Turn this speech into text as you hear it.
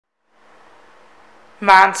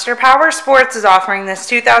Monster Powersports is offering this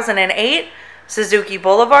 2008 Suzuki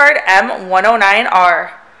Boulevard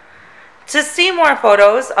M109R. To see more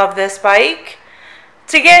photos of this bike,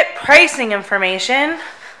 to get pricing information,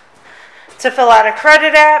 to fill out a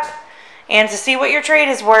credit app, and to see what your trade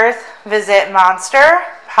is worth, visit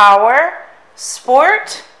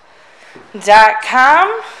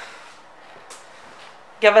monsterpowersport.com.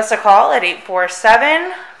 Give us a call at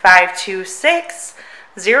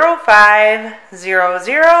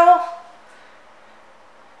 847-526-0500.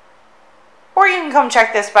 Or you can come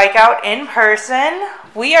check this bike out in person.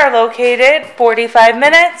 We are located 45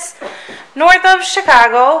 minutes north of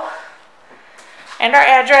Chicago. And our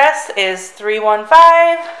address is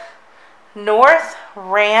 315 North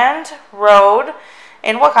Rand Road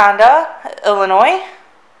in Wauconda, Illinois.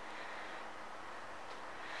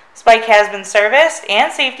 This bike has been serviced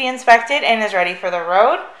and safety inspected and is ready for the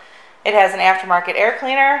road. It has an aftermarket air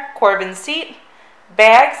cleaner, Corbin seat,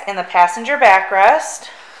 bags, and the passenger backrest.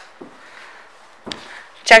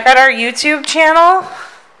 Check out our YouTube channel.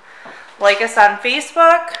 Like us on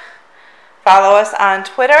Facebook. Follow us on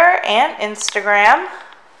Twitter and Instagram.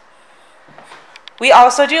 We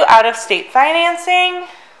also do out-of-state financing.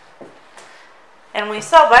 And we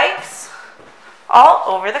sell bikes all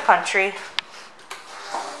over the country.